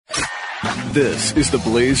This is the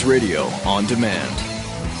Blaze Radio on demand.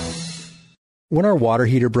 When our water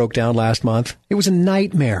heater broke down last month, it was a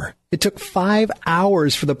nightmare. It took 5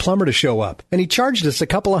 hours for the plumber to show up, and he charged us a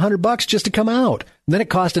couple of $100 just to come out. And then it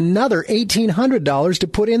cost another $1,800 to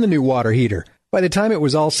put in the new water heater. By the time it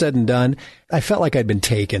was all said and done, I felt like I'd been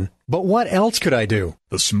taken. But what else could I do?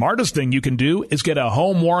 The smartest thing you can do is get a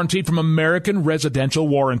home warranty from American Residential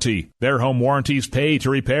Warranty. Their home warranties pay to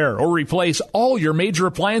repair or replace all your major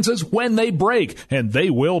appliances when they break, and they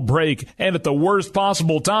will break, and at the worst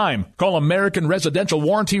possible time. Call American Residential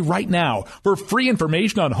Warranty right now for free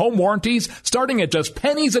information on home warranties starting at just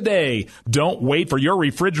pennies a day. Don't wait for your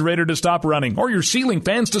refrigerator to stop running or your ceiling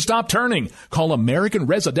fans to stop turning. Call American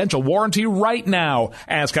Residential Warranty right now.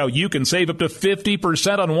 Ask how you can save up to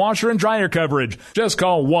 50% on washer and dryer coverage. Just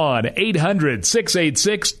call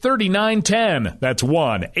 1-800-686-3910. That's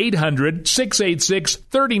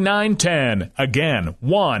 1-800-686-3910. Again,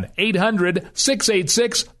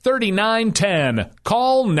 1-800-686-3910.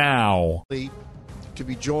 Call now. To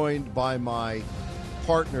be joined by my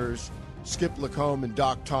partners, Skip LaCombe and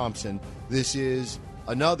Doc Thompson. This is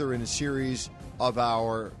another in a series of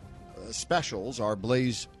our specials, our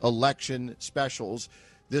Blaze election specials.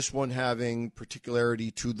 This one having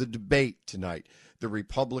particularity to the debate tonight, the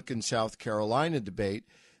Republican South Carolina debate,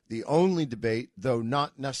 the only debate, though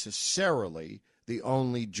not necessarily the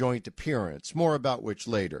only joint appearance, more about which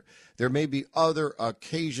later. There may be other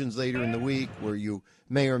occasions later in the week where you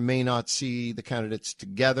may or may not see the candidates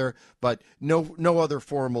together, but no other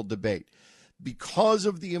formal debate. Because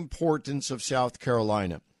of the importance of South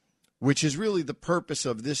Carolina, which is really the purpose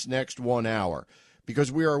of this next 1 hour,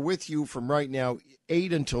 because we are with you from right now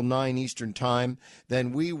 8 until 9 Eastern Time.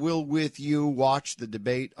 Then we will with you watch the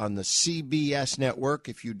debate on the CBS network.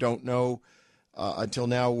 If you don't know until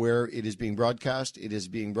now where it is being broadcast, it is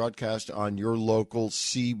being broadcast on your local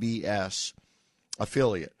CBS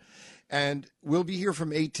affiliate. And we'll be here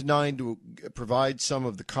from 8 to 9 to provide some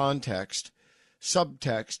of the context,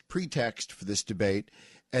 subtext, pretext for this debate.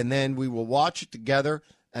 And then we will watch it together,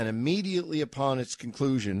 and immediately upon its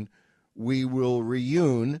conclusion, we will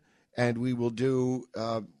reune and we will do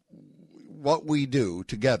what we do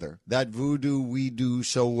together, that voodoo we do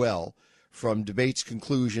so well, from debate's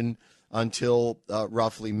conclusion until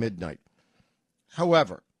roughly midnight.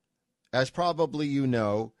 However, as probably you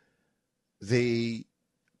know, the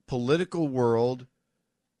political world,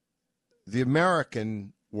 the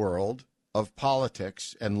American world of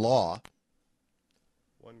politics and law,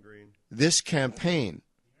 this campaign,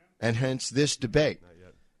 and hence this debate,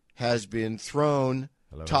 has been thrown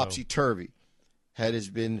topsy-turvy. It has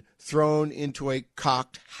been thrown into a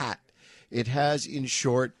cocked hat. It has, in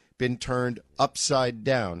short, been turned upside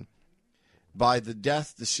down by the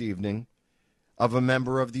death this evening of a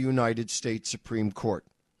member of the United States Supreme Court,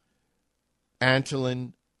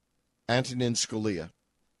 Antonin Scalia.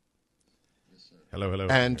 Hello.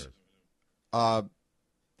 And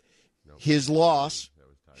his loss,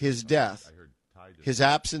 his death, his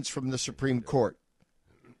absence from the Supreme Court,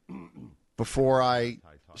 before I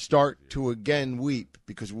start to again weep,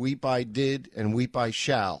 because weep I did and weep I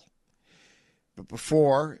shall. But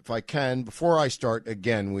before I start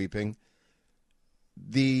again weeping,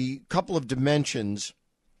 the couple of dimensions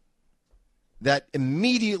that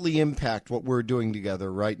immediately impact what we're doing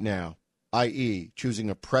together right now, i.e. choosing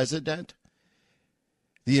a president,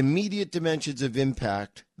 the immediate dimensions of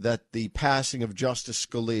impact that the passing of Justice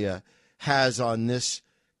Scalia has on this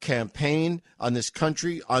campaign, on this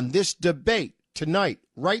country, on this debate tonight,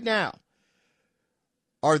 right now,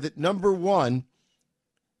 are that, number one,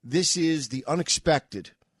 this is the unexpected.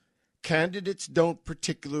 Candidates don't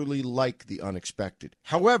particularly like the unexpected.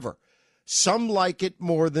 However, some like it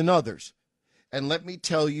more than others. And let me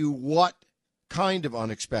tell you what kind of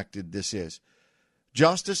unexpected this is.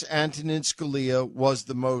 Justice Antonin Scalia was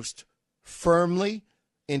the most firmly,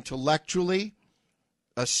 intellectually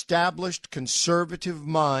established conservative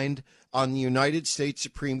mind on the United States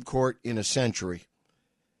Supreme Court in a century.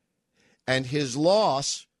 And his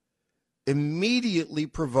loss immediately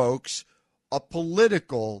provokes a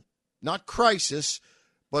political, not crisis,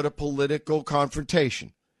 but a political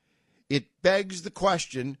confrontation. It begs the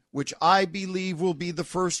question, which I believe will be the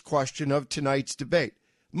first question of tonight's debate,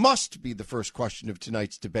 must be the first question of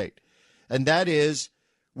tonight's debate. And that is,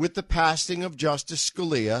 with the passing of Justice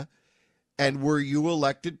Scalia, and were you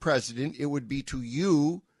elected president, it would be to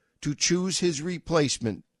you to choose his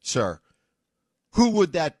replacement, sir. Who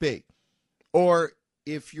would that be? Or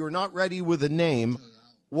if you're not ready with a name,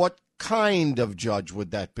 what kind of judge would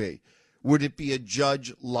that be? Would it be a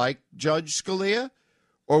judge like Judge Scalia?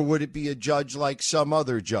 Or would it be a judge like some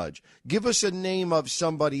other judge? Give us a name of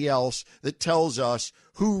somebody else that tells us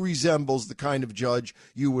who resembles the kind of judge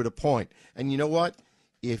you would appoint. And you know what?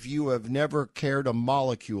 If you have never cared a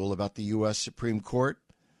molecule about the U.S. Supreme Court,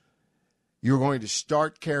 you're going to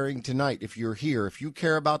start caring tonight. If you're here, if you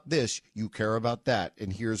care about this, you care about that.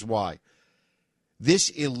 And here's why. This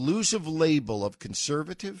elusive label of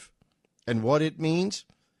conservative and what it means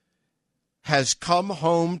has come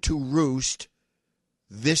home to roost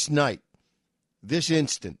this night, this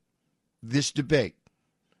instant, this debate.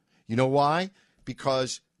 You know why?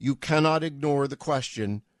 Because you cannot ignore the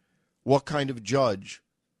question, what kind of judge,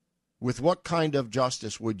 with what kind of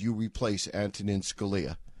justice would you replace Antonin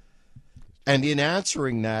Scalia? And in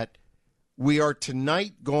answering that, we are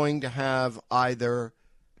tonight going to have either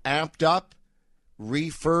amped up,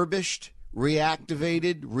 refurbished,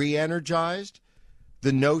 reactivated, re-energized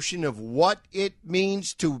the notion of what it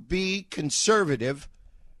means to be conservative,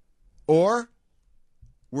 or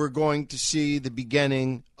we're going to see the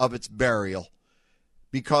beginning of its burial.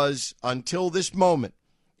 Because until this moment,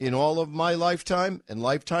 in all of my lifetime and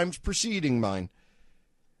lifetimes preceding mine,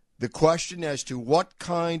 the question as to what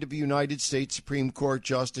kind of United States Supreme Court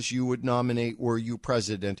justice you would nominate were you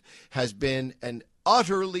president has been an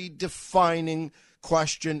utterly defining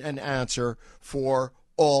question and answer for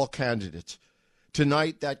all candidates.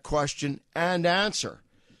 Tonight, that question and answer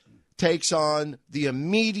takes on the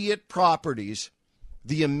immediate properties,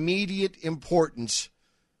 the immediate importance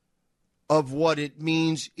of what it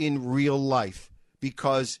means in real life,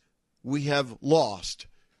 because we have lost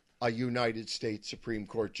a United States Supreme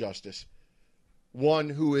Court justice, one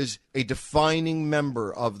who is a defining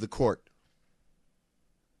member of the court,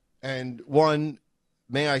 and one,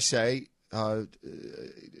 may I say,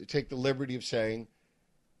 take the liberty of saying,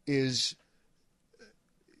 is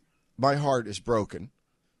my heart is broken.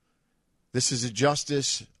 This is a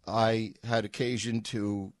justice I had occasion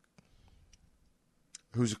to,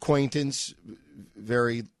 whose acquaintance,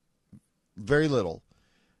 very, very little,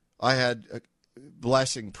 I had a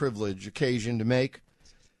blessing, privilege, occasion to make.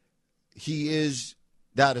 He is,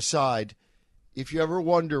 that aside, if you ever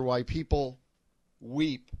wonder why people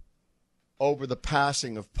weep over the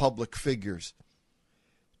passing of public figures,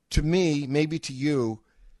 to me, maybe to you,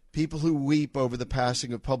 people who weep over the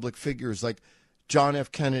passing of public figures like John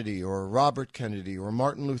F. Kennedy or Robert Kennedy or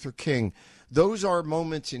Martin Luther King, those are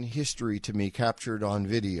moments in history to me captured on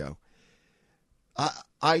video.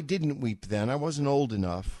 I didn't weep then. I wasn't old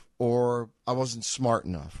enough, or I wasn't smart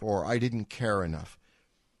enough, or I didn't care enough.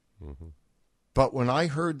 Mm-hmm. But when I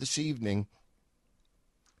heard this evening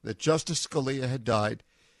that Justice Scalia had died,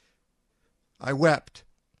 I wept.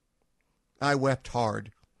 I wept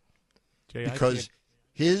hard. Jay, because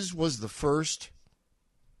his was the first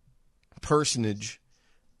personage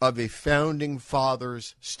of a founding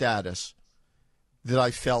father's status that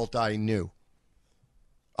I felt I knew.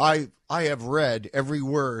 I have read every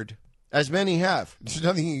word, as many have. There's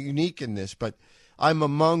nothing unique in this, but I'm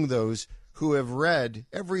among those who have read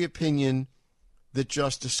every opinion that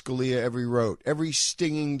Justice Scalia ever wrote, every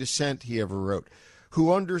stinging dissent he ever wrote,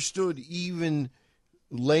 who understood even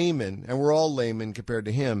laymen, and we're all laymen compared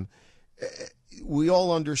to him, we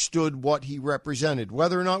all understood what he represented.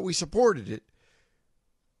 Whether or not we supported it,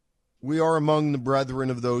 we are among the brethren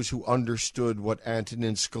of those who understood what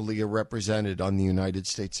Antonin Scalia represented on the United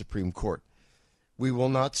States Supreme Court. We will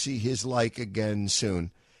not see his like again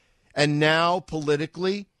soon. And now,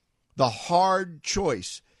 politically, the hard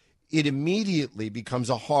choice, it immediately becomes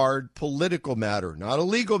a hard political matter, not a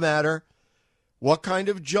legal matter. What kind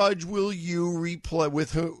of judge will you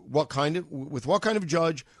with what kind of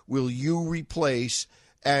judge will you replace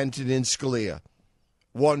Antonin Scalia?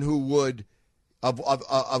 One who would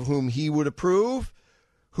of whom he would approve,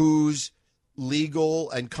 whose legal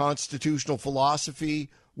and constitutional philosophy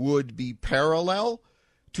would be parallel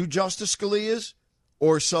to Justice Scalia's,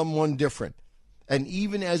 or someone different. And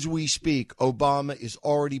even as we speak, Obama is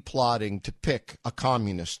already plotting to pick a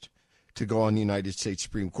communist to go on the United States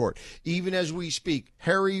Supreme Court. Even as we speak,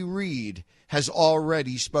 Harry Reid has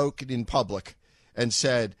already spoken in public and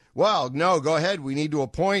said, well, no, go ahead. We need to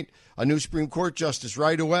appoint a new Supreme Court justice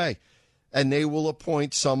right away. And they will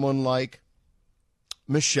appoint someone like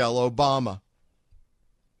Michelle Obama.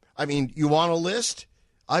 I mean, you want a list?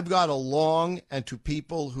 I've got a long, and to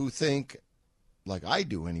people who think, like I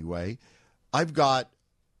do anyway, I've got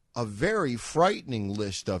a very frightening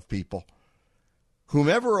list of people.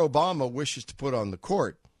 Whomever Obama wishes to put on the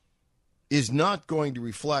court is not going to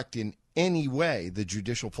reflect in any way the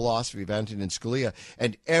judicial philosophy of Antonin Scalia.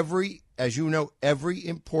 And as you know, every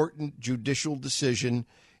important judicial decision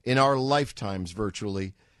in our lifetimes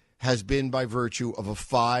virtually has been by virtue of a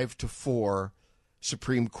 5-4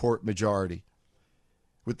 Supreme Court majority.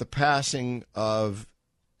 With the passing of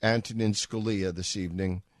Antonin Scalia this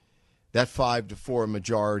evening, that 5-4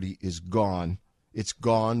 majority is gone. It's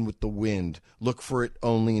gone with the wind. Look for it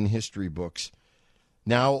only in history books.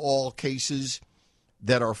 Now all cases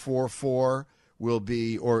that are 4-4 will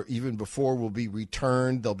be, or even before, will be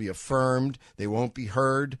returned. They'll be affirmed. They won't be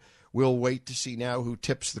heard. We'll wait to see now who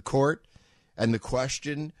tips the court. And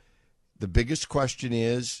the biggest question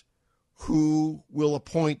is, who will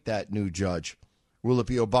appoint that new judge? Will it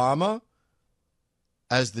be Obama,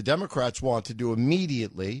 as the Democrats want to do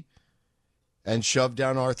immediately and shove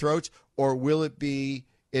down our throats? Or will it be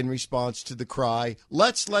in response to the cry,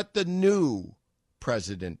 let's let the new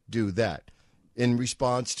president do that, in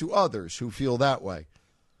response to others who feel that way?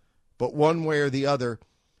 But one way or the other,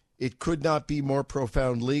 it could not be more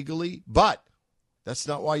profound legally. But that's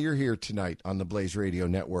not why you're here tonight on the Blaze Radio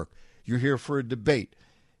Network. You're here for a debate.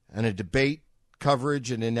 And a debate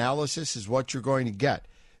coverage and analysis is what you're going to get.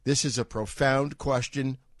 This is a profound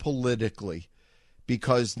question politically,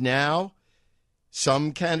 because now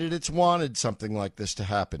some candidates wanted something like this to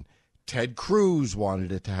happen. Ted Cruz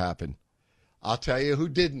wanted it to happen. I'll tell you who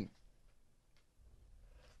didn't.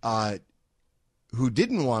 Who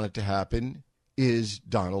didn't want it to happen is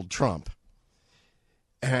Donald Trump.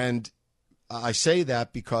 And I say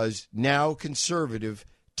that because now conservative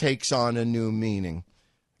takes on a new meaning,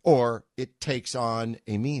 or it takes on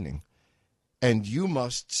a meaning. And you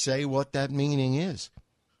must say what that meaning is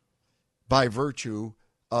by virtue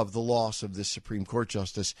of the loss of this Supreme Court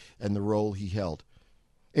justice and the role he held.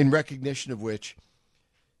 In recognition of which,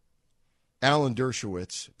 Alan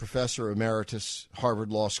Dershowitz, professor emeritus,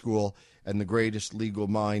 Harvard Law School, and the greatest legal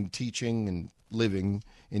mind teaching and living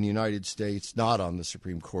in the United States, not on the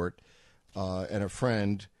Supreme Court, and a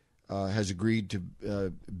friend, has agreed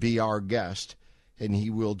to be our guest, and he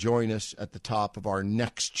will join us at the top of our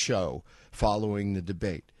next show following the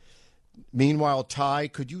debate. Meanwhile, Ty,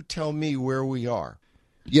 could you tell me where we are?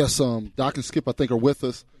 Yes, Doc and Skip, I think, are with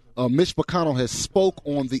us. Mitch McConnell has spoke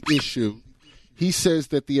on the issue. He says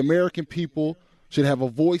that the American people should have a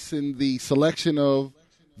voice in the selection of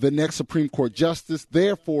the next Supreme Court justice.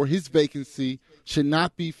 Therefore, his vacancy should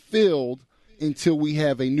not be filled until we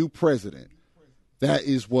have a new president. That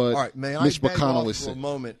is what Mitch McConnell is saying. For a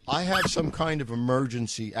moment, I have some kind of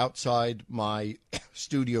emergency outside my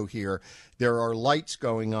studio here. There are lights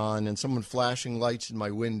going on and someone flashing lights in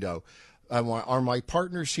my window. Are my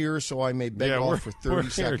partners here so I may beg off for 30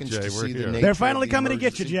 seconds to see the nature? They're finally coming to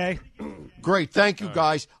get you, Jay. Great. Thank you,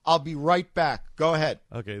 guys. I'll be right back. Go ahead.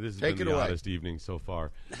 Okay, this has been the oddest evening so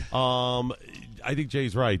far. I think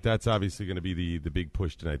Jay's right. That's obviously going to be the big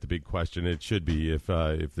push tonight, the big question. It should be. If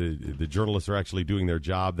the journalists are actually doing their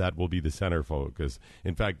job, that will be the center focus.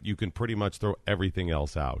 In fact, you can pretty much throw everything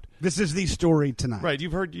else out. This is the story tonight. Right.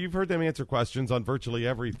 You've heard them answer questions on virtually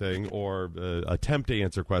everything, or attempt to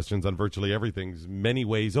answer questions on virtually everything many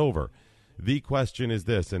ways over. The question is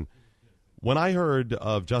this, and when I heard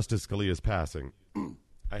of Justice Scalia's passing,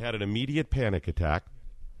 I had an immediate panic attack.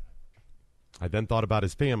 I then thought about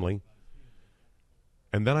his family,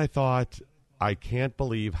 and then I thought, I can't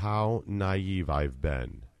believe how naive I've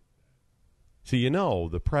been. See,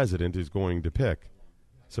 the president is going to pick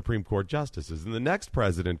Supreme Court justices, and the next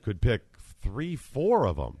president could pick 3-4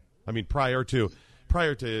 of them. I mean, prior to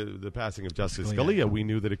the passing of Justice Scalia, we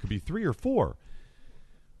knew that it could be 3 or 4.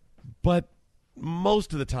 But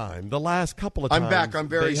most of the time, the last couple of times... I'm back. I'm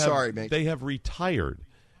very sorry, mate. They have retired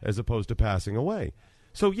as opposed to passing away.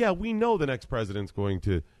 So, yeah, we know the next president's going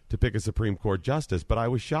to pick a Supreme Court justice, but I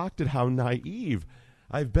was shocked at how naive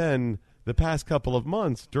I've been the past couple of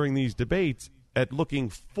months during these debates at looking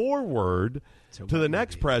forward to the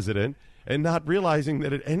next president and not realizing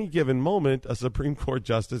that at any given moment a Supreme Court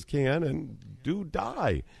justice can and do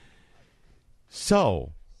die.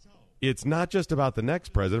 So it's not just about the next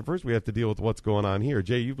president. First, we have to deal with what's going on here.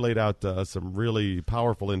 Jay, you've laid out some really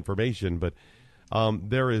powerful information, but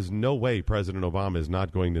there is no way President Obama is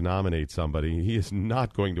not going to nominate somebody. He is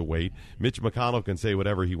not going to wait. Mitch McConnell can say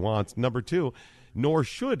whatever he wants. Number two, nor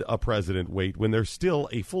should a president wait when there's still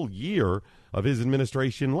a full year of his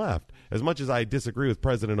administration left. As much as I disagree with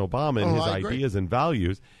President Obama and his ideas and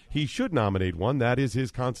values, he should nominate one. That is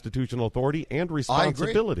his constitutional authority and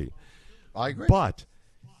responsibility. I agree. But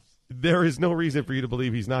there is no reason for you to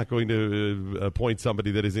believe he's not going to appoint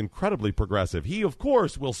somebody that is incredibly progressive. He, of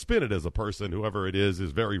course, will spin it as a person, whoever it is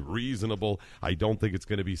very reasonable. I don't think it's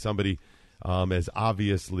going to be somebody as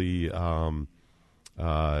obviously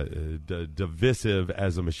divisive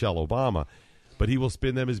as a Michelle Obama. But he will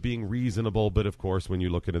spin them as being reasonable. But, of course, when you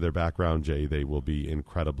look into their background, Jay, they will be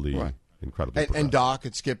incredibly progressive. And Doc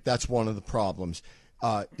and Skip, that's one of the problems.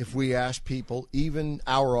 If we ask people, even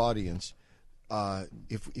our audience,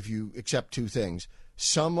 if you accept two things,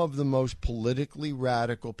 some of the most politically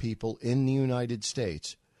radical people in the United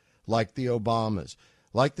States, like the Obamas,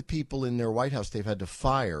 like the people in their White House they've had to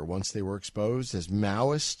fire once they were exposed as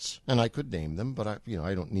Maoists, and I could name them, but I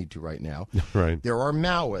don't need to right now. Right. There are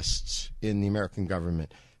Maoists in the American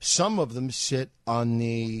government. Some of them sit on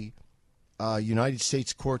the United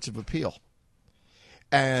States Courts of Appeal.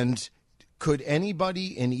 And could anybody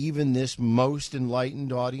in even this most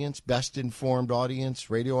enlightened audience, best informed audience,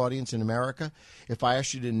 radio audience in America, if I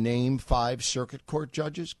asked you to name 5 circuit court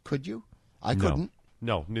judges, could you? I couldn't.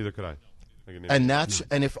 No, neither could I. And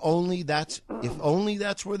if only that's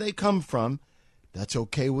where they come from, that's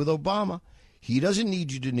okay with Obama. He doesn't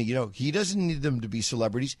need you to, he doesn't need them to be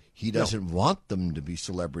celebrities. He doesn't want them to be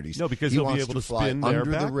celebrities. No, because he he'll be wants able to to fly spin their under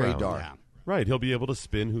the background. radar. Yeah. Right, he'll be able to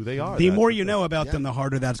spin who they are. The more you know about them, the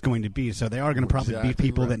harder that's going to be. So they are going to probably be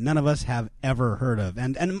people that none of us have ever heard of.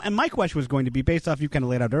 And my question was going to be, based off you kind of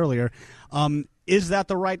laid out earlier, is that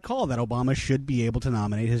the right call, that Obama should be able to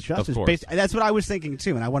nominate his justice? Of course. That's what I was thinking,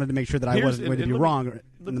 too, and I wanted to make sure that I wasn't going to be wrong or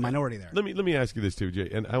in the minority there. Let me ask you this, too, Jay,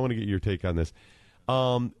 and I want to get your take on this.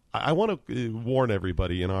 I want to warn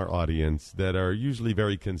everybody in our audience that are usually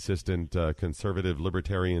very consistent, conservative,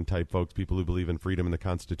 libertarian-type folks, people who believe in freedom and the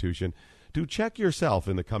Constitution, to check yourself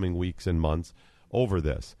in the coming weeks and months over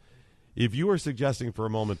this. If you are suggesting for a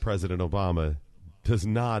moment President Obama does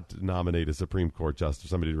not nominate a Supreme Court justice,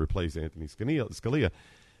 somebody to replace Anthony Scalia,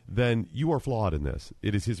 then you are flawed in this.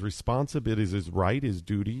 It is his responsibility, it is his right, his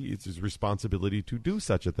duty, it's his responsibility to do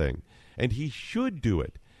such a thing. And he should do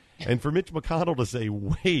it. And for Mitch McConnell to say,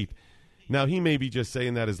 wait, now he may be just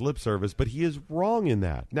saying that as lip service, but he is wrong in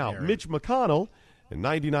that. Now, Mitch McConnell and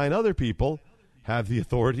 99 other people have the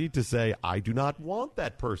authority to say, I do not want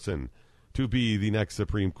that person to be the next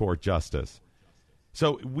Supreme Court justice.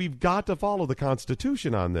 So we've got to follow the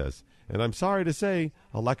Constitution on this. And I'm sorry to say,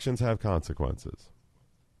 elections have consequences.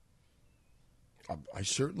 I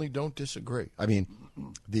certainly don't disagree. I mean,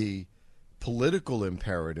 the political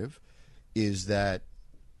imperative is that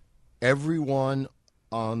everyone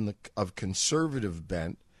of conservative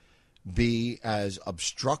bent be as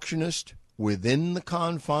obstructionist within the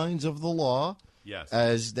confines of the law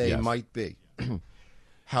as they might be.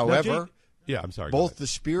 However, I'm sorry. Both the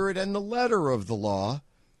spirit and the letter of the law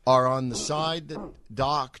are on the side that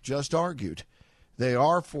Doc just argued. They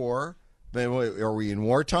are for, are we in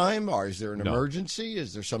wartime? Or is there an emergency?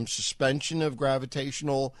 Is there some suspension of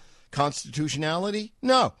gravitational constitutionality?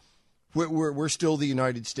 No. We're still the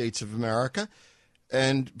United States of America.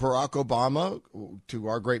 And Barack Obama, to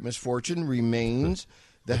our great misfortune, remains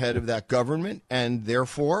the head of that government. And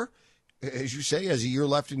therefore, as you say, as a year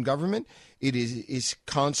left in government, it is his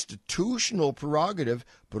constitutional prerogative,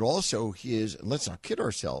 but also his, let's not kid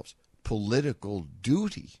ourselves, political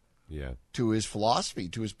duty to his philosophy,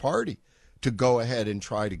 to his party, to go ahead and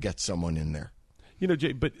try to get someone in there.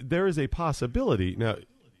 Jay, but there is a possibility now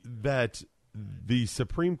that the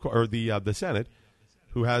Supreme Court or the Senate,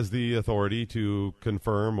 who has the authority to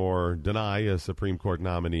confirm or deny a Supreme Court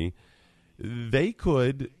nominee, they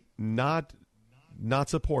could not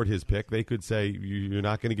support his pick. They could say, you're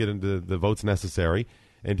not going to get into the votes necessary.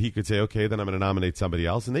 And he could say, okay, then I'm going to nominate somebody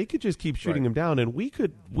else. And they could just keep shooting him down. And we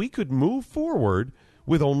could move forward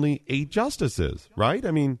with only 8 justices, right?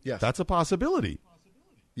 I mean, that's a possibility.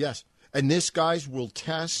 Yes. And this, guys, will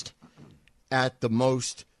test at the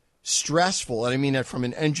most stressful, and I mean that from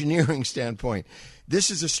an engineering standpoint.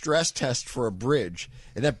 This is a stress test for a bridge,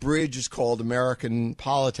 and that bridge is called American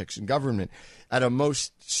politics and government. At the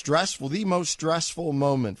most stressful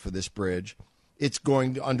moment for this bridge, it's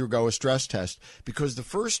going to undergo a stress test, because the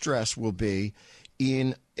first stress will be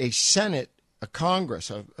in a Senate, a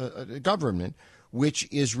Congress, a government, which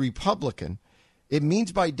is Republican. It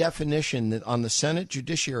means by definition that on the Senate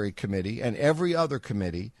Judiciary Committee and every other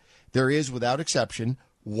committee, there is, without exception,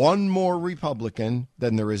 one more Republican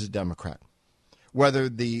than there is a Democrat. Whether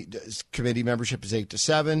the committee membership is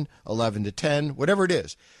 8-7, 11-10, whatever it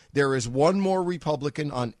is, there is one more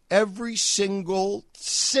Republican on every single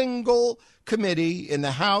committee in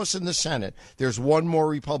the House and the Senate. There's one more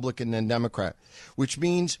Republican than Democrat, which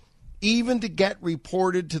means even to get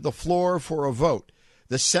reported to the floor for a vote,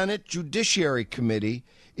 the Senate Judiciary Committee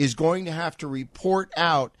is going to have to report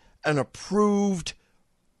out an approved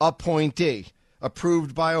appointee,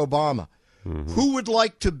 approved by Obama. Mm-hmm. Who would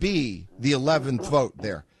like to be the 11th vote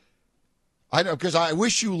there? I don't, because I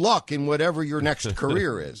wish you luck in whatever your next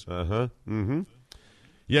career is. Mm-hmm.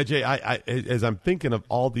 Yeah, Jay, I as I'm thinking of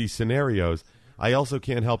all these scenarios, I also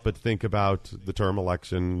can't help but think about the term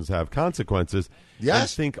elections have consequences. Yes. And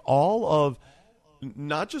think all of,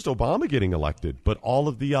 not just Obama getting elected, but all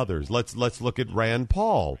of the others. Let's look at Rand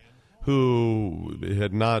Paul, who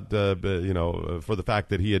had not, for the fact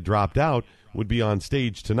that he had dropped out, would be on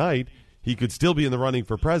stage tonight. He could still be in the running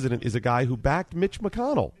for president, is a guy who backed Mitch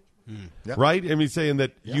McConnell. Yep. Right? I mean, saying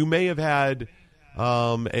that you may have had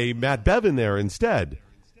a Matt Bevin there instead.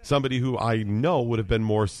 Somebody who I know would have been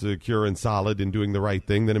more secure and solid in doing the right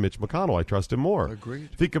thing than a Mitch McConnell. I trust him more. Agreed.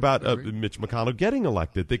 Think about Mitch McConnell getting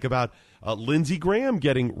elected. Think about Lindsey Graham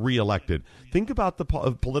getting reelected. Think about the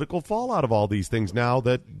political fallout of all these things now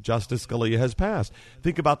that Justice Scalia has passed.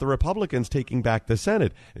 Think about the Republicans taking back the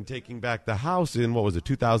Senate and taking back the House in,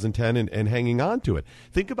 2010 and hanging on to it.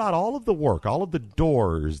 Think about all of the work, all of the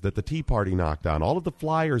doors that the Tea Party knocked on, all of the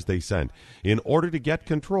flyers they sent in order to get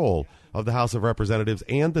control of the House of Representatives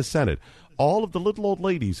and the Senate. All of the little old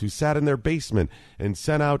ladies who sat in their basement and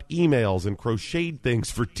sent out emails and crocheted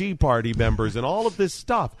things for Tea Party members and all of this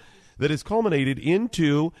stuff that has culminated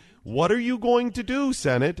into, what are you going to do,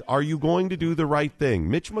 Senate? Are you going to do the right thing?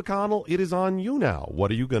 Mitch McConnell, it is on you now.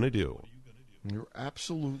 What are you going to do? You're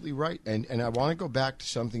absolutely right. And I want to go back to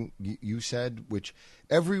something you said, which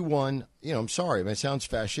everyone, I'm sorry, it sounds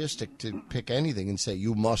fascistic to pick anything and say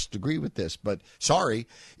you must agree with this. But sorry,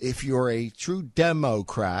 if you're a true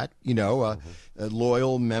Democrat, a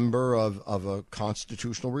loyal member of a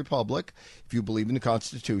constitutional republic, if you believe in the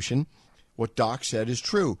Constitution, what Doc said is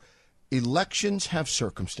true. Elections have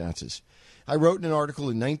circumstances. I wrote in an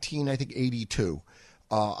article in 1982.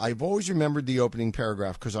 I've always remembered the opening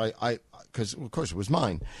paragraph because of course it was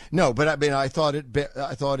mine. No, but I thought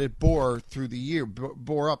it bore up through the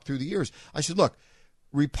years. I said, look,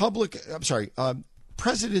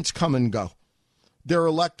 presidents come and go. They're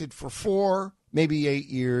elected for 4, maybe 8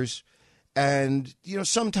 years. And,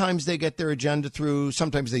 sometimes they get their agenda through,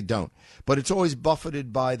 sometimes they don't. But it's always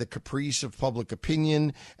buffeted by the caprice of public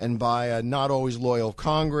opinion and by a not always loyal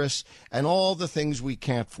Congress and all the things we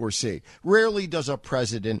can't foresee. Rarely does a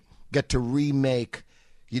president get to remake,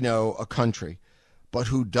 a country. But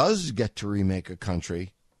who does get to remake a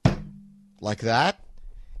country like that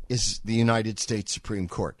is the United States Supreme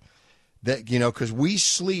Court. That, because we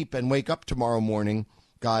sleep and wake up tomorrow morning,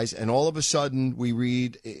 guys, and all of a sudden we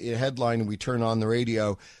read a headline and we turn on the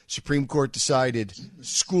radio. Supreme Court decided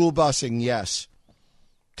school busing, yes.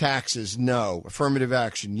 Taxes, no. Affirmative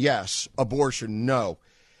action, yes. Abortion, no.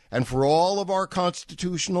 And for all of our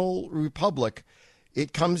constitutional republic,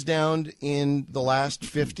 it comes down in the last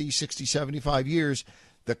 50, 60, 75 years,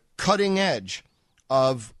 the cutting edge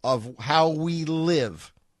of how we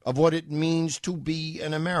live, of what it means to be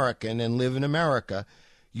an American and live in America,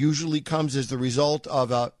 usually comes as the result of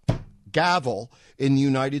a gavel in the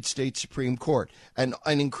United States Supreme Court, and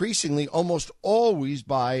increasingly almost always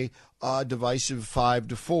by a divisive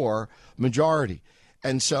 5-4 majority.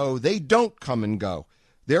 And so they don't come and go.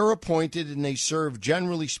 They're appointed and they serve,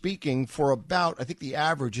 generally speaking, for about, I think the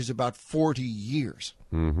average is about 40 years.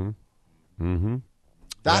 Mm-hmm. Mm-hmm.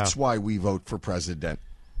 That's why we vote for president.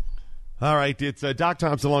 All right, it's Doc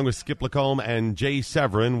Thompson along with Skip LaCombe and Jay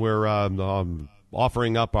Severin. We're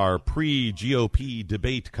offering up our pre-GOP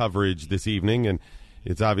debate coverage this evening, and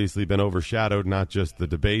it's obviously been overshadowed, not just the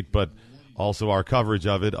debate, but also our coverage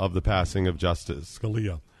of it, of the passing of Justice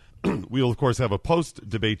Scalia. We'll, of course, have a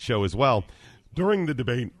post-debate show as well. During the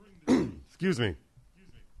debate, excuse me,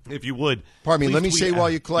 if you would. Pardon me, let me say while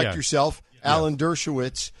you collect yourself, Alan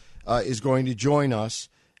Dershowitz is going to join us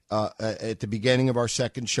at the beginning of our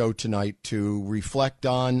second show tonight to reflect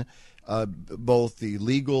on both the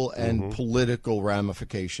legal and political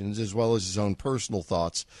ramifications, as well as his own personal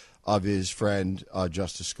thoughts of his friend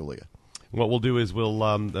Justice Scalia. What we'll do is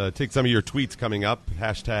we'll take some of your tweets coming up.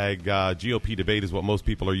 Hashtag GOP debate is what most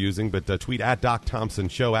people are using, but tweet at Doc Thompson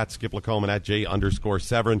Show, at Skip LaCombe, and at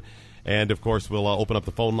J_Severin. And, of course, we'll open up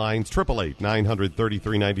the phone lines,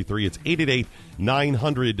 888-900-3393. It's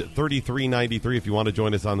 888-900-3393 if you want to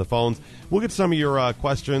join us on the phones. We'll get some of your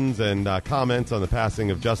questions and comments on the passing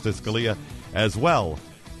of Justice Scalia, as well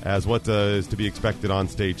as what is to be expected on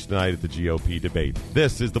stage tonight at the GOP debate.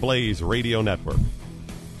 This is the Blaze Radio Network.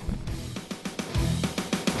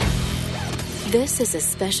 This is a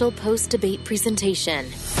special post-debate presentation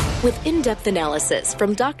with in-depth analysis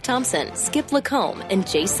from Doc Thompson, Skip LaCombe, and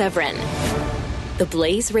Jay Severin. The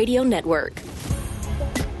Blaze Radio Network.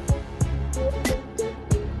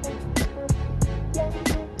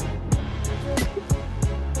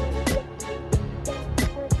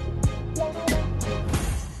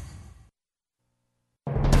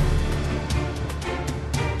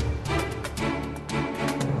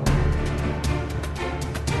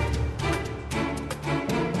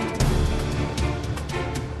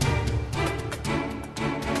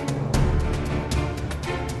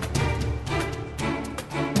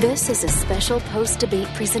 This is a special post-debate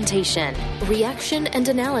presentation, reaction and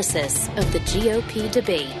analysis of the GOP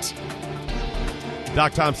debate.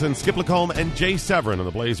 Doc Thompson, Skip LaCombe, and Jay Severin on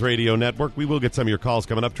the Blaze Radio Network. We will get some of your calls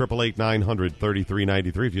coming up,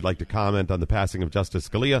 888-900-3393, if you'd like to comment on the passing of Justice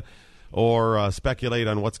Scalia or speculate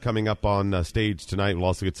on what's coming up on stage tonight. We'll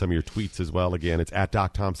also get some of your tweets as well. Again, it's at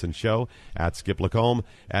Doc Thompson Show, at Skip LaCombe,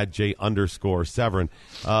 at J_Severin.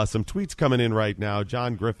 Some tweets coming in right now.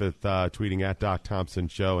 John Griffith tweeting at Doc Thompson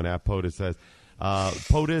Show, and at POTUS says,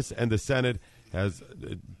 POTUS and the Senate says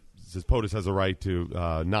POTUS has a right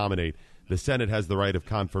to nominate. The Senate has the right of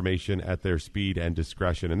confirmation at their speed and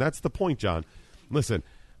discretion. And that's the point, John. Listen,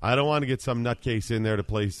 I don't want to get some nutcase in there to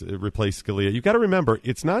replace Scalia. You've got to remember,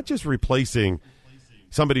 it's not just replacing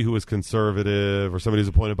somebody who is conservative or somebody who's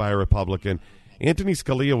appointed by a Republican. Anthony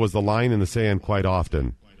Scalia was the line in the sand quite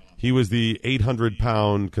often. He was the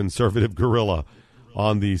 800-pound conservative gorilla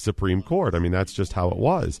on the Supreme Court. I mean, that's just how it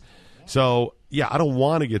was. So, yeah, I don't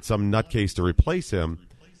want to get some nutcase to replace him,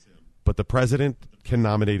 but the president can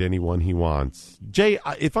nominate anyone he wants. Jay,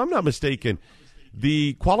 if I'm not mistaken,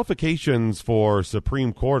 the qualifications for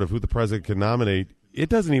Supreme Court of who the president can nominate, it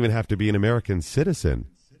doesn't even have to be an American citizen.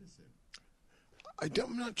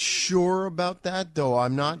 I'm not sure about that, though.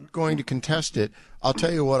 I'm not going to contest it. I'll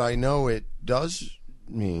tell you what I know it does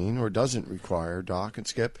mean or doesn't require, Doc and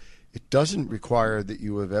Skip. It doesn't require that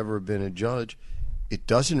you have ever been a judge. It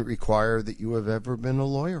doesn't require that you have ever been a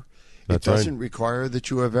lawyer. It doesn't require that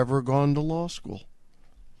you have ever gone to law school.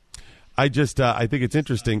 I think it's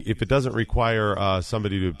interesting. If it doesn't require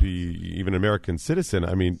somebody to be even an American citizen,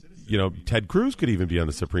 I mean, Ted Cruz could even be on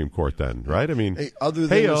the Supreme Court then, right? I mean, other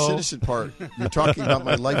than the citizen part, you're talking about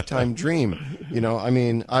my lifetime dream.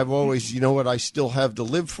 I've always, what I still have to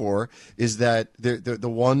live for is that the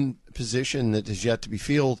one position that is yet to be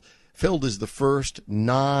filled is the first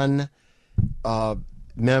non-member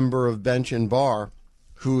of bench and bar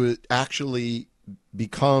who actually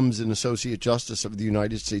becomes an Associate Justice of the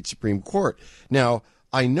United States Supreme Court. Now,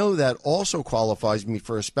 I know that also qualifies me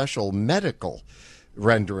for a special medical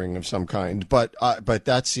rendering of some kind, but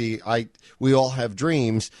that's we all have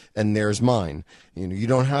dreams, and there's mine. You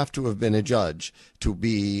don't have to have been a judge to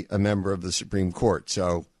be a member of the Supreme Court.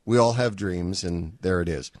 So we all have dreams, and there it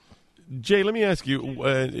is. Jay, let me ask you,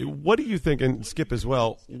 what do you think, and Skip as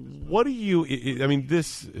well,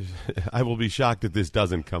 this, I will be shocked if this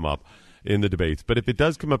doesn't come up in the debates, but if it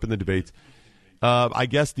does come up in the debates, I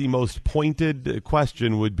guess the most pointed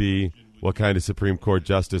question would be, what kind of Supreme Court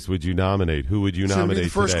justice would you nominate? Who would you nominate today?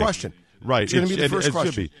 It's going to be the first question. Right. It's going to be the first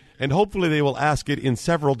question. And hopefully they will ask it in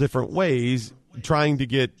several different ways, trying to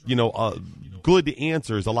get, good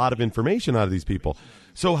answers, a lot of information out of these people.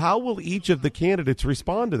 So how will each of the candidates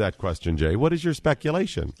respond to that question, Jay? What is your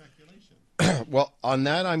speculation? Well, on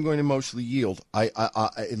that, I'm going to mostly yield, I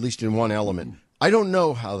at least in one element. I don't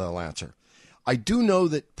know how they'll answer. I do know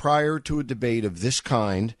that prior to a debate of this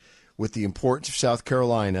kind, with the importance of South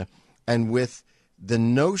Carolina and with the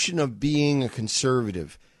notion of being a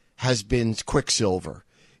conservative, has been quicksilver.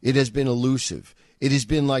 It has been elusive. It has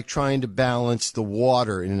been like trying to balance the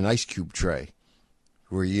water in an ice cube tray,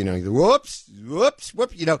 where, whoops,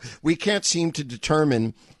 we can't seem to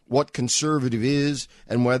determine what conservative is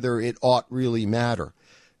and whether it ought really matter.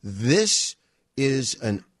 This is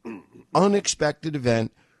an unexpected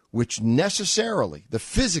event which necessarily, the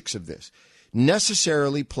physics of this,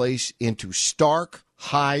 necessarily place into stark,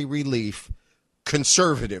 high relief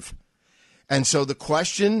conservative. And so the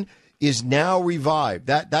question is now revived.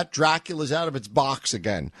 That Dracula's out of its box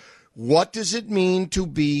again. What does it mean to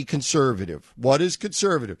be conservative? What is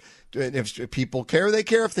conservative? If people care, they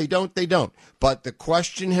care. If they don't, they don't. But the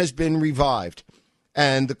question has been revived.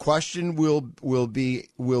 And the question will be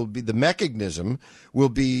the mechanism will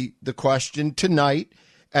be the question tonight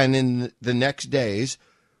and in the next days.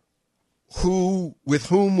 With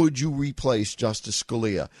whom would you replace Justice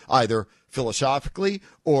Scalia? Either philosophically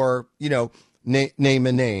or, name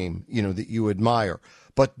a name, that you admire.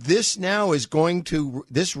 But this now is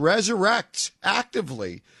this resurrects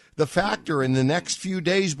actively the factor in the next few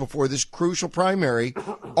days before this crucial primary.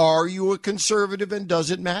 Are you a conservative and does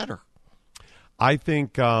it matter? I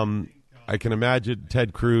think I can imagine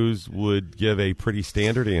Ted Cruz would give a pretty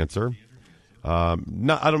standard answer. I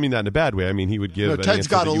don't mean that in a bad way. I mean, he would give an Ted's answer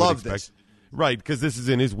got to love expect. this. Right, because this is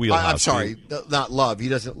in his wheelhouse. I'm sorry, not love. He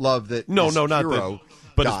doesn't love that. No, not that.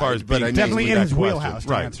 But as far as being definitely in his wheelhouse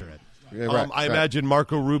to answer it. I imagine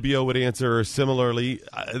Marco Rubio would answer similarly.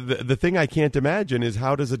 The thing I can't imagine is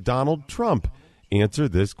how does a Donald Trump answer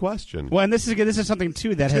this question? Well, and this is something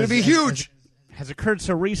too that it's going to be huge. Has occurred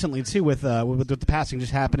so recently too with the passing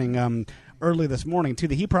just happening early this morning, too,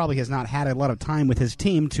 that he probably has not had a lot of time with his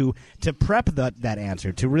team to prep that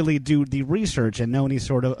answer, to really do the research and know any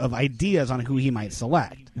sort of ideas on who he might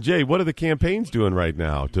select. Jay, what are the campaigns doing right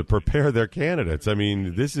now to prepare their candidates? I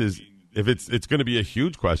mean, this is if it's going to be a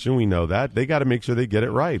huge question. We know that they got to make sure they get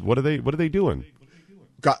it right. What are they doing?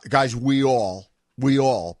 Guys, we all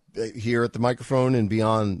here at the microphone and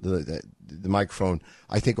beyond the microphone,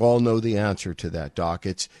 I think all know the answer to that, Doc.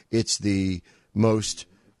 It's the most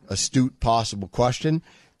astute possible question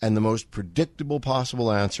and the most predictable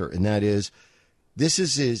possible answer, and that is, this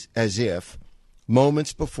is as if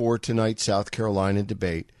moments before tonight's South Carolina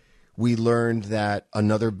debate, we learned that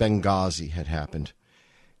another Benghazi had happened.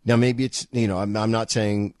 Now, maybe it's, I'm not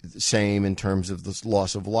saying the same in terms of the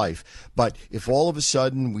loss of life, but if all of a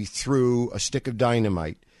sudden we threw a stick of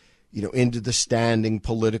dynamite, into the standing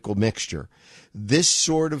political mixture, this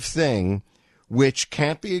sort of thing, which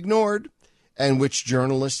can't be ignored and which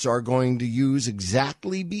journalists are going to use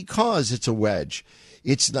exactly because it's a wedge.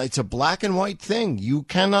 It's a black and white thing. You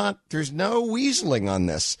cannot, there's no weaseling on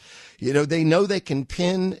this. They know they can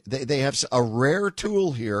pin, they have a rare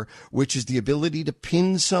tool here, which is the ability to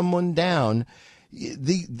pin someone down.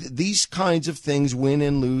 These kinds of things win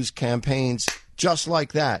and lose campaigns just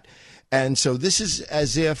like that. And so this is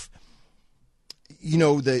as if,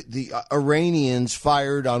 the Iranians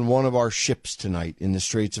fired on one of our ships tonight in the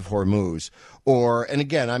Straits of Hormuz. And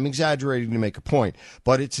again, I'm exaggerating to make a point,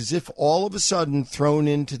 but it's as if all of a sudden thrown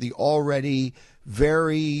into the already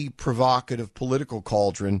very provocative political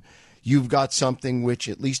cauldron, you've got something which,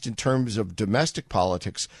 at least in terms of domestic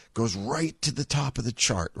politics, goes right to the top of the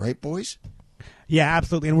chart. Right, boys? Yeah,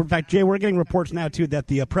 absolutely. And in fact, Jay, we're getting reports now, too, that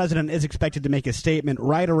the president is expected to make a statement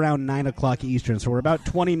right around 9 o'clock Eastern. So we're about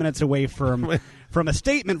 20 minutes away from a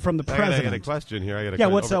statement from the president. I got a question here.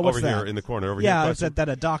 What's that? Here in the corner. Yeah, it's that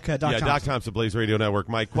Doc Thompson. Doc Thompson, Blaze Radio Network.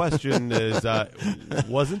 My question is,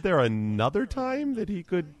 wasn't there another time that he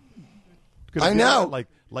could I know.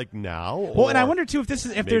 Like now? Well, and I wonder, too, if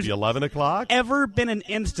there's 11 o'clock? Ever been an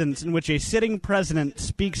instance in which a sitting president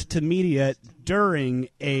speaks to media during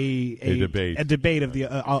a debate of the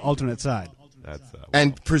alternate side.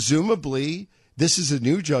 And presumably, this is a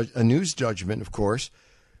news judgment, of course.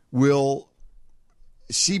 CBS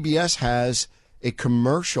has a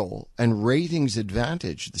commercial and ratings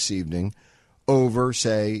advantage this evening over,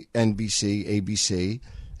 say, NBC, ABC,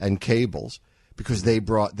 and cables, because they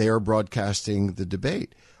are broadcasting the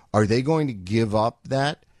debate. Are they going to give up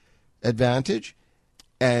that advantage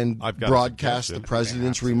and broadcast the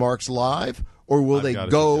president's remarks live? Or will they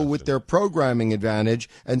go with their programming advantage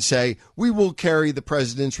and say, we will carry the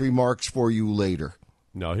president's remarks for you later?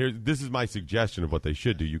 No, this is my suggestion of what they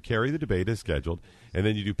should do. You carry the debate as scheduled, and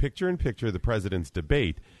then you do picture-in-picture of the president's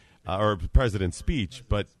debate or president's speech,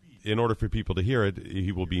 but in order for people to hear it,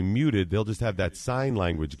 he will be muted. They'll just have that sign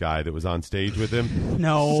language guy that was on stage with him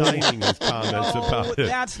signing his comments about it.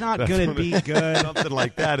 That's not going to be good. Something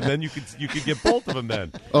like that, and then you could get both of them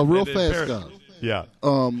then. Real fast, guys. Yeah.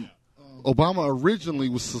 Obama originally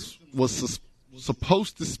was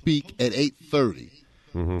supposed to speak at 8:30.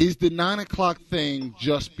 Mm-hmm. Is the 9 o'clock thing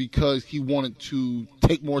just because he wanted to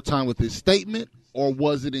take more time with his statement, or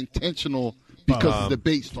was it intentional because the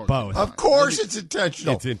debate started? Both. Of course it's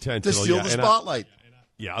intentional. It's intentional. To steal the spotlight.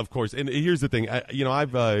 Yeah, of course. And here's the thing.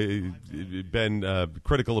 I've been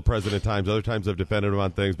critical of President at times. Other times I've defended him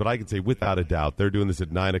on things. But I can say without a doubt they're doing this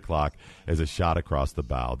at 9 o'clock as a shot across the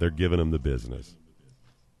bow. They're giving him the business.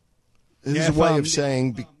 This is a way of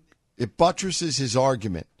saying it buttresses his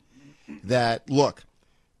argument that, look,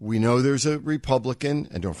 we know there's a Republican,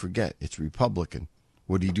 and don't forget, it's Republican.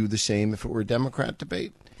 Would he do the same if it were a Democrat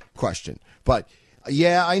debate? Question. But,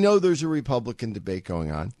 yeah, I know there's a Republican debate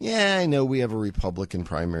going on. Yeah, I know we have a Republican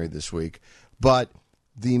primary this week. But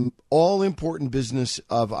the all-important business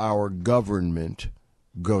of our government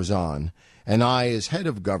goes on. And I, as head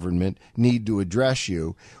of government, need to address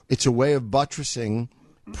you. It's a way of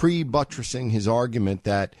pre-buttressing his argument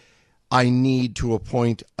that I need to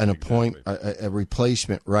appoint a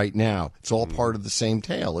replacement right now. It's all part of the same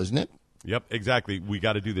tale, isn't it? Yep, exactly. We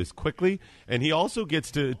got to do this quickly, and he also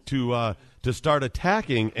gets to start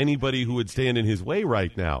attacking anybody who would stand in his way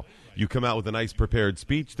right now. You come out with a nice prepared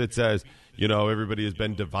speech that says, everybody has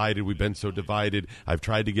been divided. We've been so divided. I've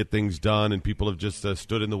tried to get things done, and people have just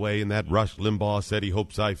stood in the way. And that Rush Limbaugh said he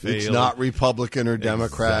hopes I fail. It's not Republican or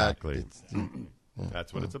Democrat. Exactly.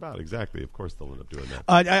 That's what it's about. Exactly. Of course, they'll end up doing that.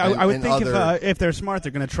 I would think if they're smart,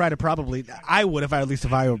 they're going to try to probably. I would, if I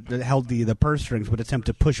held the purse strings, would attempt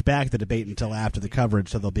to push back the debate until after the coverage,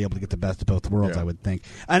 so they'll be able to get the best of both worlds. Yeah. I would think.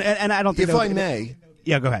 And I don't think. If I may.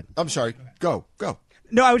 Yeah, go ahead. I'm sorry. Go.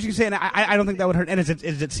 No, I was just saying I don't think that would hurt. And is it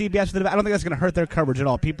CBS for the debate? I don't think that's going to hurt their coverage at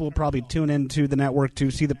all. People will probably tune into the network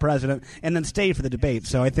to see the president and then stay for the debate.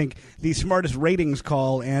 So I think the smartest ratings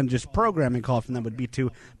call and just programming call from them would be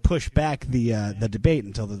to push back the debate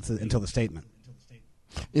until the statement.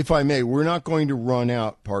 If I may, we're not going to run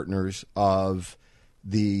out, partners, of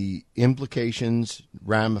the implications,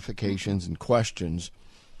 ramifications, and questions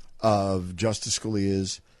of Justice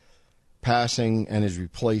Scalia's passing and his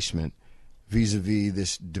replacement vis-a-vis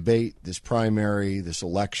this debate, this primary, this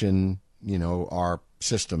election, our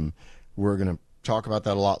system. We're going to talk about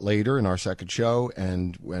that a lot later in our second show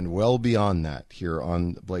and well beyond that here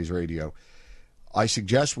on Blaze Radio. I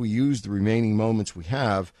suggest we use the remaining moments we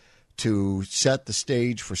have to set the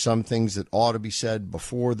stage for some things that ought to be said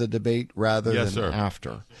before the debate rather than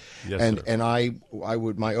after. Yes, and I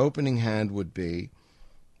would, my opening hand would be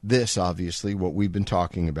this, obviously, what we've been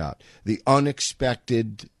talking about, the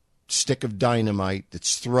unexpected stick of dynamite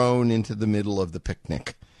that's thrown into the middle of the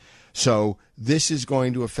picnic. So this is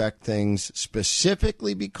going to affect things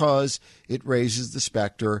specifically because it raises the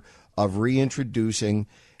specter of reintroducing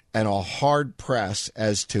and a hard press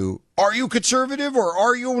as to, are you conservative or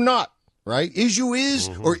are you not? Right? Is you is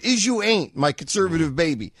or is you ain't, my conservative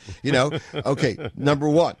baby. Okay, number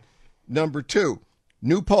one. Number two,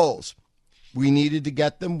 new polls. We needed to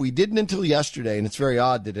get them. We didn't until yesterday, and it's very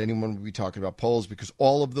odd that anyone would be talking about polls because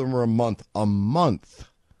all of them are a month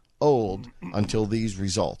old until these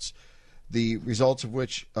results. The results of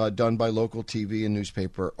which, done by local TV and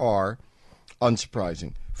newspaper, are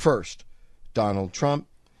unsurprising. First, Donald Trump.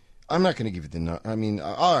 I'm not going to give you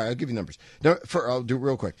all right, I'll give you numbers. I'll do it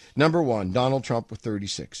real quick. Number one, Donald Trump with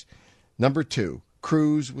 36. Number two,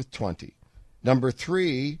 Cruz with 20. Number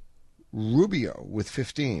three, Rubio with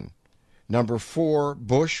 15. Number 4,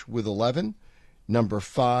 Bush with 11. Number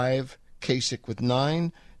 5, Kasich with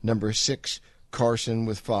 9. Number 6, Carson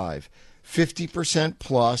with 5. 50%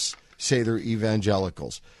 plus say they're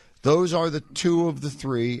evangelicals. Those are the two of the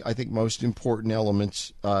three, I think, most important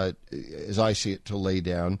elements, as I see it, to lay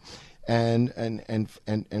down. And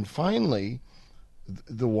finally,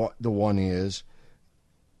 the one is,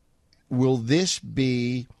 will this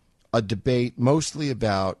be a debate mostly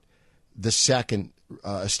about the second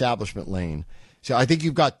establishment lane? So I think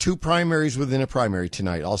you've got two primaries within a primary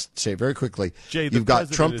tonight. I'll say it very quickly. Jay, you've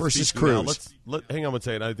got Trump versus Cruz. Hang on one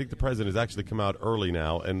second. I think the president has actually come out early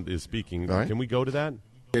now and is speaking. Right. Can we go to that?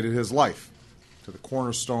 His life to the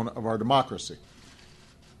cornerstone of our democracy,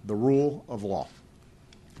 the rule of law.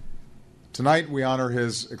 Tonight we honor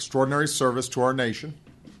his extraordinary service to our nation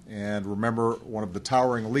and remember one of the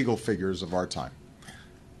towering legal figures of our time.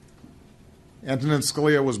 Antonin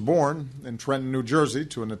Scalia was born in Trenton, New Jersey,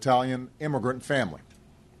 to an Italian immigrant family.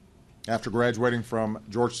 After graduating from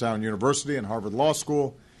Georgetown University and Harvard Law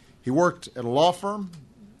School, he worked at a law firm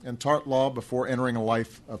and taught law before entering a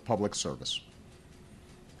life of public service.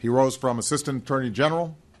 He rose from Assistant Attorney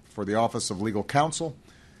General for the Office of Legal Counsel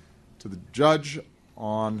to the judge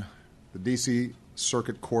on the D.C.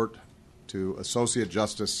 Circuit Court to Associate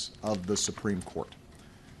Justice of the Supreme Court.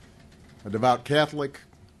 A devout Catholic,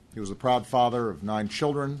 he was a proud father of 9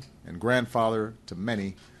 children and grandfather to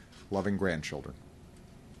many loving grandchildren.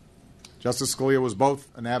 Justice Scalia was both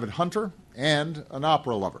an avid hunter and an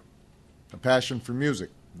opera lover, a passion for music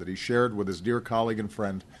that he shared with his dear colleague and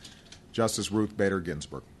friend, Justice Ruth Bader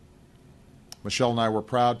Ginsburg. Michelle and I were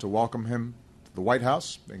proud to welcome him to the White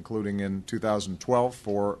House, including in 2012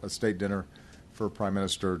 for a state dinner for Prime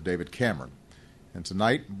Minister David Cameron. And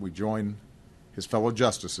tonight we join his fellow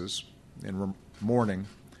justices in mourning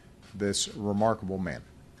this remarkable man.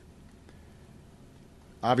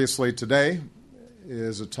 Obviously, today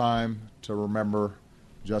is a time to remember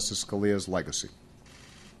Justice Scalia's legacy.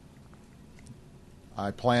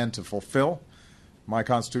 I plan to fulfill my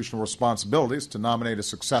constitutional responsibilities to nominate a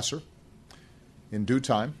successor in due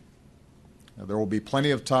time. There will be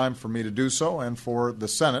plenty of time for me to do so and for the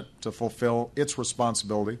Senate to fulfill its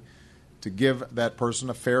responsibility to give that person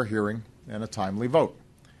a fair hearing and a timely vote.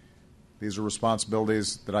 These are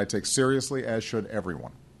responsibilities that I take seriously, as should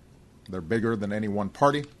everyone. They're bigger than any one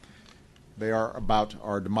party. They are about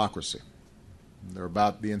our democracy. They're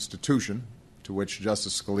about the institution to which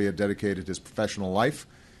Justice Scalia dedicated his professional life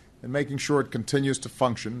and making sure it continues to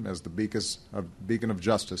function as the beacon of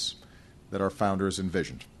justice that our founders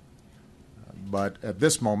envisioned. But at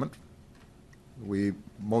this moment, we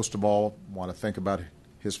most of all want to think about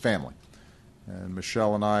his family. And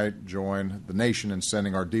Michelle and I join the nation in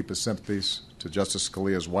sending our deepest sympathies to Justice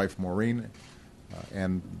Scalia's wife, Maureen,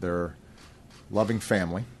 and their loving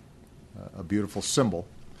family, a beautiful symbol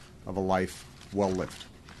of a life well lived.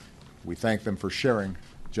 We thank them for sharing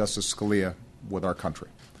Justice Scalia with our country.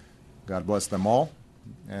 God bless them all,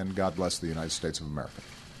 and God bless the United States of America.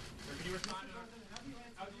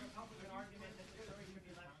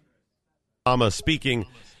 Obama speaking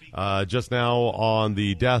just now on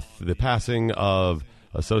the passing of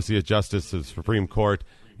Associate Justice of the Supreme Court,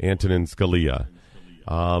 Antonin Scalia.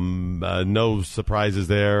 No surprises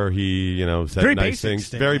there. He, said very nice things,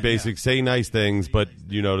 statement, very basic, say nice things, but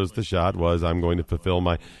you notice the shot was, I'm going to fulfill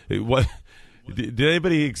my, what? Did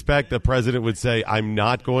anybody expect the president would say, I'm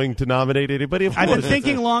not going to nominate anybody? Of course. I've been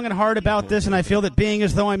thinking long and hard about this, and I feel that being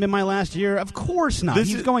as though I'm in my last year, of course not.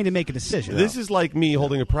 He's going to make a decision. This is like me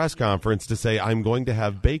holding a press conference to say, I'm going to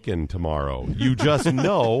have bacon tomorrow. You just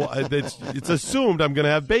know, it's assumed I'm going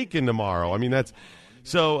to have bacon tomorrow. I mean,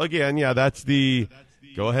 so again, that's the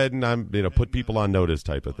go ahead and put people on notice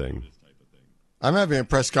type of thing. I'm having a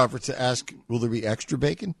press conference to ask, will there be extra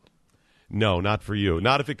bacon? No, not for you.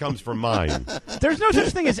 Not if it comes from mine. There's no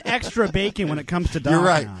such thing as extra bacon when it comes to Doc. You're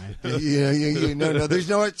right. No, there's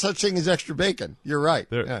no such thing as extra bacon. You're right.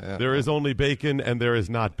 There is only bacon and there is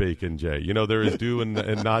not bacon, Jay. There is due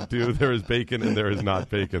and not due. There is bacon and there is not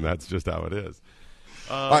bacon. That's just how it is.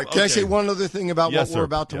 All right, can I say one other thing about what we're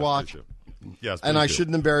about to watch? Yes, and I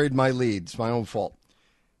shouldn't have buried my lead. It's my own fault.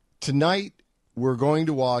 Tonight, we're going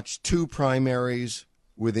to watch two primaries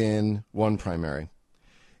within one primary.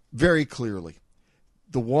 Very clearly.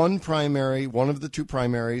 The one of the two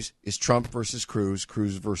primaries is Trump versus Cruz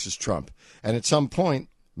versus Trump. And at some point,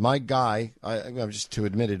 my guy, I'm just to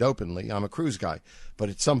admit it openly, I'm a Cruz guy. But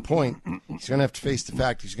at some point, he's going to have to face the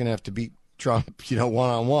fact he's going to have to beat Trump,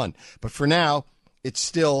 one-on-one. But for now, it's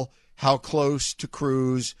still how close to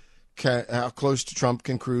Trump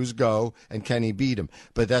can Cruz go, and can he beat him?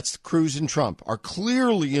 But that's Cruz and Trump are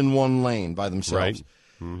clearly in one lane by themselves. Right.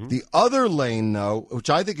 Mm-hmm. The other lane, though, which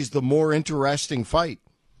I think is the more interesting fight,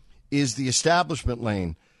 is the establishment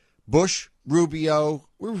lane. Bush, Rubio,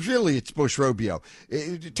 really it's Bush-Rubio.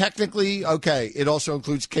 Technically, okay, it also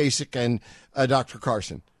includes Kasich and Dr.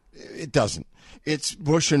 Carson. It doesn't. It's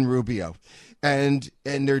Bush and Rubio. And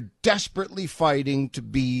they're desperately fighting to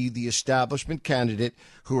be the establishment candidate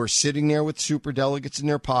who are sitting there with superdelegates in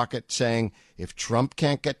their pocket saying, if Trump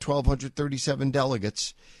can't get 1,237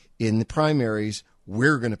 delegates in the primaries,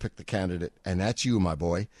 we're going to pick the candidate, and that's you, my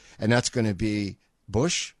boy. And that's going to be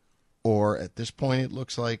Bush, or at this point it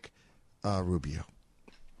looks like Rubio.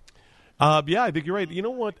 I think you're right. You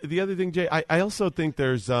know what? The other thing, Jay, I also think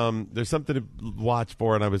there's something to watch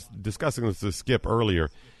for, and I was discussing this with Skip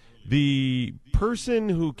earlier. The person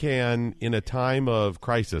who can, in a time of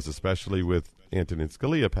crisis, especially with Antonin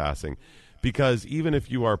Scalia passing, because even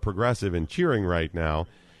if you are progressive and cheering right now,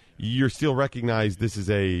 you're still recognized this is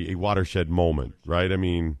a watershed moment, right? I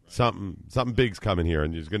mean, something big's coming here,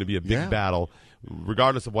 and there's going to be a big battle.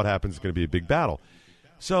 Regardless of what happens, it's going to be a big battle.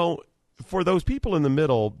 So for those people in the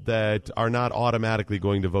middle that are not automatically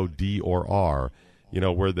going to vote D or R,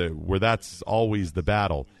 where that's always the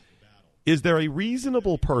battle, is there a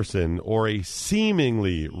reasonable person or a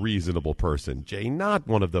seemingly reasonable person, Jay, not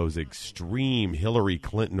one of those extreme Hillary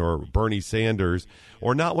Clinton or Bernie Sanders,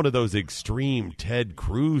 or not one of those extreme Ted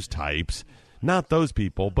Cruz types, not those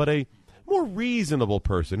people, but a more reasonable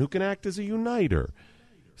person who can act as a uniter?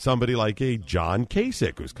 Somebody like a John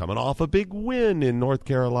Kasich, who's coming off a big win in North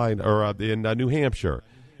Carolina or in New Hampshire.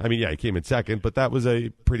 I mean, he came in second, but that was a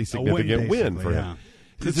pretty significant win for him.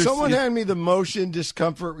 Could someone hand me the motion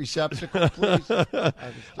discomfort receptacle, please?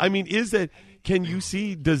 I mean, can you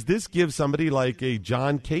see, does this give somebody like a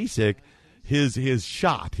John Kasich his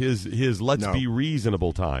shot, his let's be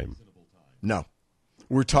reasonable time? No.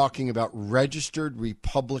 We're talking about registered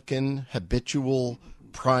Republican habitual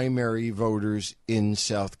primary voters in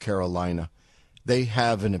South Carolina. They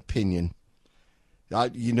have an opinion.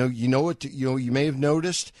 You may have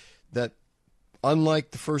noticed that unlike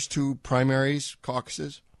the first two primaries,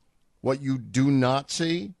 caucuses, what you do not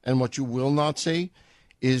see and what you will not see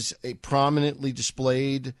is a prominently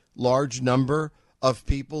displayed large number of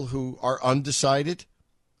people who are undecided.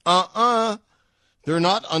 They're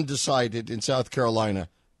not undecided in South Carolina.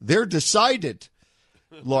 They're decided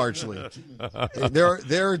largely.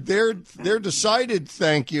 They're decided,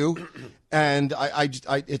 thank you. And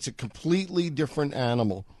it's a completely different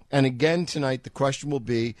animal. And again tonight the question will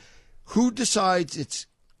be, who decides it's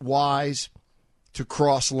wise to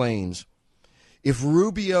cross lanes? If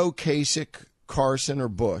Rubio, Kasich, Carson, or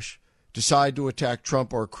Bush decide to attack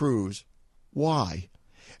Trump or Cruz, why?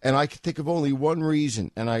 And I can think of only one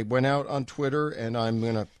reason. And I went out on Twitter, and I'm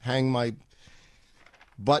going to hang my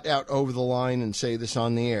butt out over the line and say this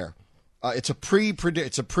on the air. It's a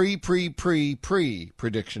prediction.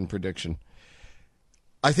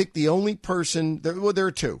 I think the only person, there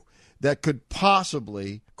are two. that could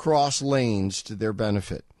possibly cross lanes to their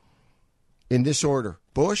benefit. In this order,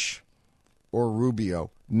 Bush or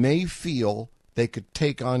Rubio may feel they could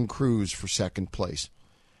take on Cruz for second place.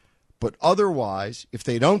 But otherwise, if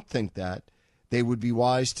they don't think that, they would be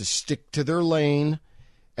wise to stick to their lane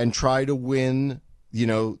and try to win,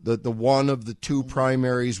 the one of the two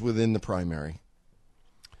primaries within the primary.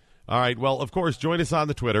 All right. Well, of course, join us on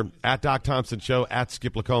the Twitter, at Doc Thompson Show, at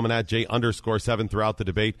Skip LaCombe, and at J_7 throughout the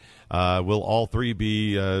debate. We'll all three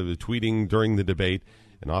be tweeting during the debate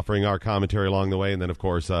and offering our commentary along the way. And then, of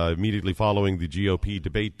course, immediately following the GOP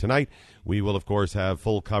debate tonight, we will, of course, have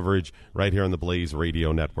full coverage right here on the Blaze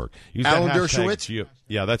Radio Network. Use Alan that Dershowitz?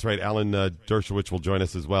 Yeah, that's right. Alan Dershowitz will join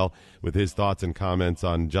us as well with his thoughts and comments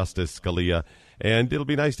on Justice Scalia. And it'll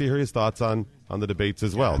be nice to hear his thoughts on the debates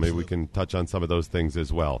as well. Maybe we can touch on some of those things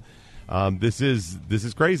as well. This is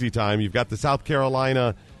crazy time. You've got the South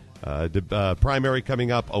Carolina primary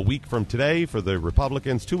coming up a week from today for the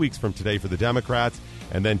Republicans, 2 weeks from today for the Democrats,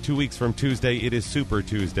 and then 2 weeks from Tuesday it is Super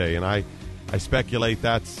Tuesday. And I speculate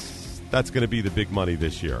that's going to be the big money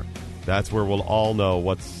this year. That's where we'll all know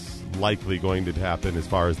what's likely going to happen as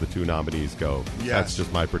far as the two nominees go. Yes. That's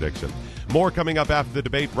just my prediction. More coming up after the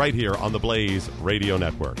debate right here on the Blaze Radio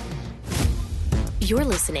Network. You're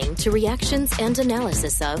listening to reactions and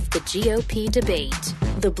analysis of the GOP debate.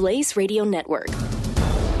 The Blaze Radio Network.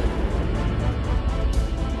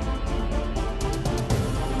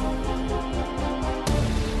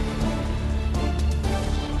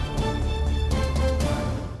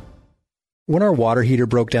 When our water heater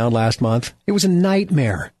broke down last month, it was a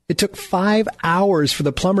nightmare. It took 5 hours for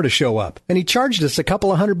the plumber to show up, and he charged us a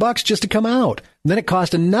couple of $100 just to come out. And then it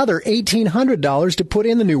cost another $1,800 to put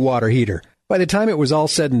in the new water heater. By the time it was all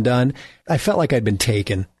said and done, I felt like I'd been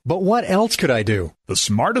taken. But what else could I do? The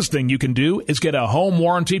smartest thing you can do is get a home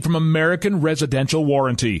warranty from American Residential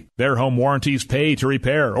Warranty. Their home warranties pay to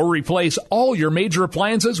repair or replace all your major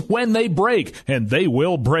appliances when they break, and they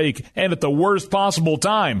will break, and at the worst possible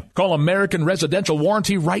time. Call American Residential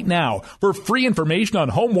Warranty right now for free information on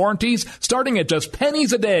home warranties starting at just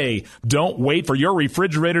pennies a day. Don't wait for your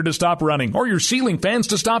refrigerator to stop running or your ceiling fans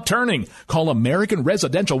to stop turning. Call American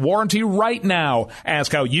Residential Warranty right now.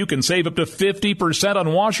 Ask how you can save up to 50%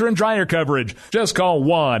 on washer and dryer coverage. Just call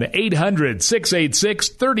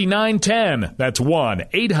 1-800-686-3910. That's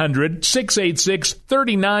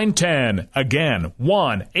 1-800-686-3910. Again,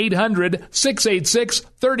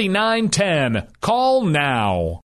 1-800-686-3910. Call now.